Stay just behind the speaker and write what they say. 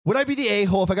Would I be the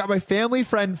a-hole if I got my family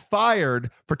friend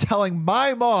fired for telling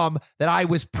my mom that I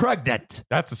was pregnant?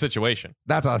 That's a situation.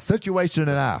 That's a situation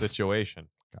and a half. Situation.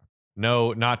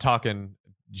 No, not talking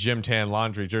gym tan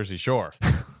laundry Jersey Shore.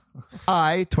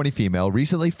 I, 20 female,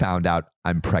 recently found out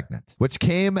I'm pregnant, which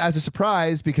came as a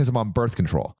surprise because I'm on birth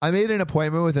control. I made an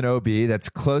appointment with an OB that's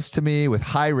close to me with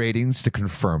high ratings to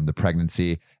confirm the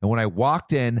pregnancy. And when I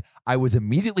walked in, I was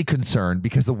immediately concerned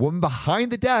because the woman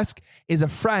behind the desk is a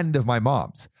friend of my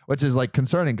mom's, which is like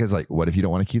concerning because like, what if you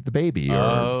don't want to keep the baby?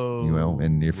 Or, you know,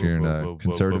 and if you're in a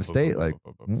conservative state, like,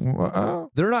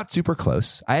 they're not super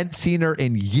close. I hadn't seen her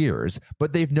in years,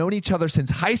 but they've known each other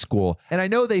since high school. And I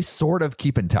know they sort of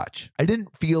keep in touch. I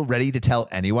didn't feel ready to tell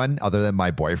anyone other than my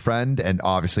boyfriend and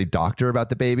obviously doctor about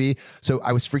the baby. So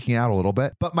I was freaking out a little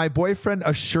bit, but my boyfriend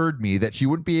assured me that she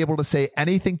wouldn't be able to say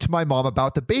anything to my mom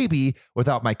about the baby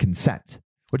without my consent,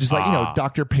 which is like, you know,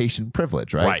 doctor patient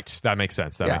privilege, right? Right. That makes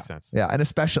sense. That makes sense. Yeah. And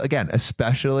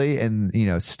especially in, you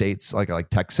know, states like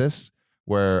Texas,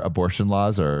 where abortion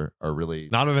laws are really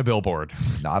not on a billboard.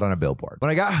 Not on a billboard. When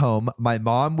I got home, my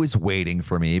mom was waiting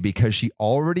for me because she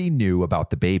already knew about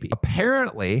the baby.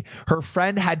 Apparently, her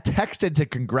friend had texted to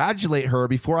congratulate her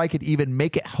before I could even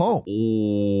make it home.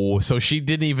 Oh, so she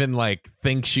didn't even like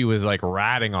think she was like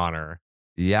ratting on her.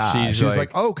 Yeah, she was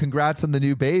like, oh, congrats on the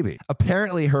new baby.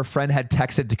 Apparently, her friend had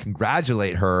texted to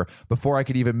congratulate her before I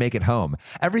could even make it home.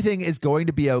 Everything is going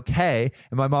to be okay,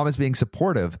 and my mom is being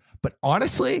supportive. But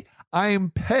honestly,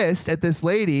 I'm pissed at this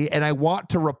lady, and I want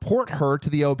to report her to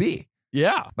the OB.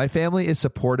 Yeah. My family is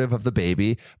supportive of the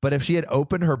baby, but if she had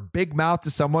opened her big mouth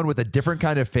to someone with a different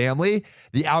kind of family,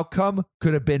 the outcome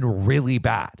could have been really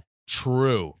bad.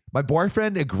 True. My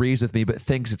boyfriend agrees with me, but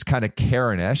thinks it's kind of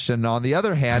Karen-ish. And on the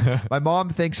other hand, my mom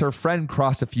thinks her friend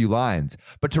crossed a few lines.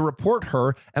 But to report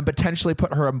her and potentially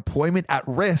put her employment at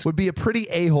risk would be a pretty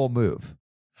a-hole move.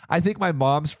 I think my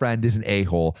mom's friend is an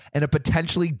a-hole and a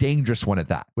potentially dangerous one at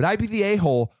that. Would I be the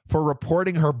a-hole for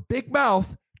reporting her big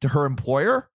mouth to her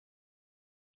employer?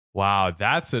 Wow,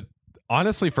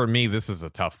 honestly, for me, this is a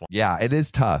tough one. Yeah, it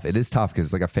is tough. It is tough because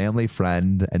it's like a family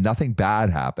friend and nothing bad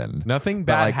happened. Nothing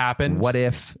bad happened. What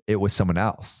if it was someone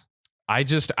else? I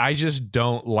just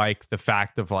don't like the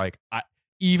fact of like,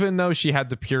 even though she had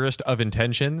the purest of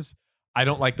intentions, I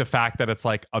don't like the fact that it's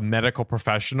like a medical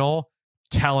professional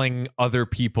telling other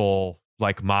people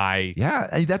like my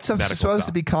that's supposed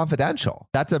to be confidential.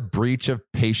 That's a breach of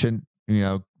patient,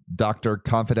 doctor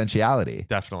confidentiality.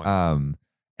 Definitely.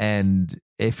 And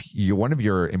if one of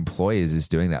your employees is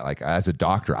doing that, like as a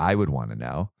doctor, I would want to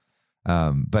know.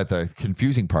 But the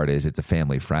confusing part is it's a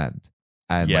family friend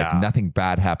and like nothing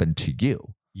bad happened to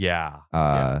you. Yeah.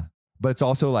 But it's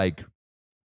also like,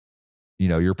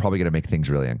 you're probably going to make things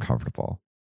really uncomfortable.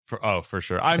 For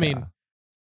sure. I mean,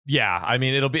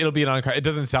 it'll be it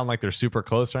doesn't sound like they're super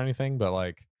close or anything, but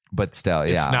like, but still,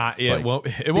 it's not, it won't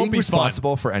be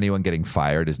responsible for anyone getting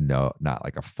fired is not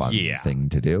like a fun thing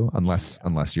to do unless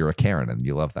you're a Karen and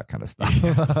you love that kind of stuff.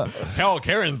 Hell,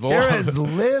 Karens live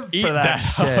for that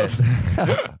shit.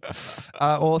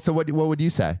 So what would you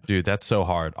say? Dude, that's so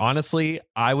hard. Honestly,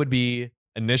 I would be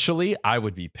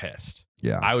pissed.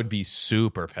 Yeah. I would be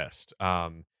super pissed.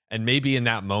 And maybe in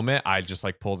that moment, I'd just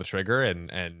like pull the trigger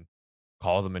and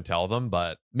call them and tell them,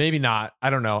 but maybe not. I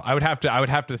don't know. I would have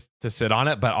to sit on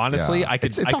it, but honestly, I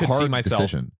could see myself.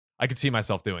 Decision. I could see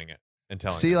myself doing it and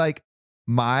telling. See, them. like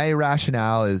my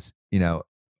rationale is,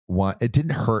 it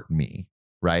didn't hurt me,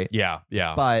 right? Yeah.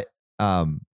 But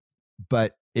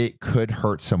it could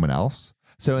hurt someone else.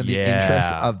 So in the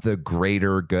interest of the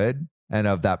greater good and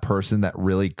of that person that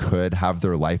really could have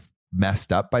their life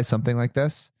messed up by something like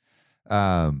this,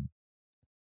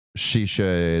 she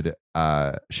should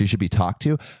be talked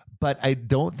to, but I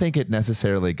don't think it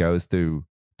necessarily goes through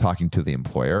talking to the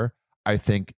employer. I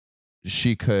think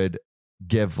she could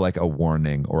give like a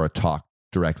warning or a talk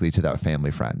directly to that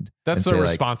family friend. That's a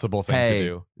responsible thing to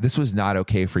do. This was not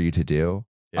okay for you to do.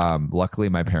 Yeah. Luckily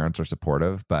my parents are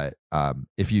supportive, but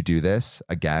if you do this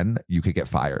again, you could get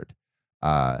fired.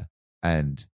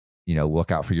 And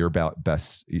look out for your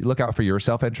look out for your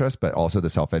self-interest, but also the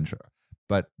self-interest.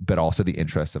 But also the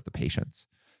interests of the patients.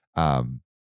 And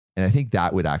I think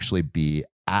that would actually be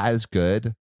as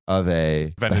good of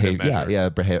a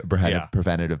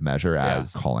preventative measure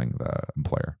as calling the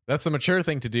employer. That's the mature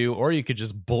thing to do, or you could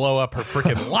just blow up her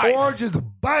freaking life. Or just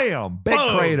bam, big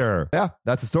crater. Yeah,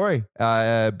 that's the story.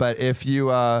 But if you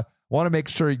want to make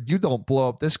sure you don't blow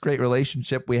up this great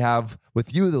relationship we have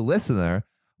with you, the listener,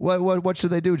 what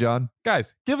should they do, John?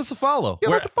 Guys, give us a follow.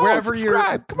 Wherever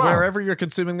you're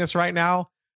consuming this right now,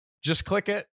 just click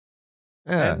it.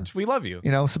 Yeah. And we love you.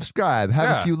 Subscribe,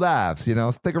 have a few laughs,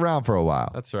 stick around for a while.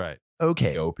 That's right.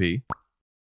 Okay. OP.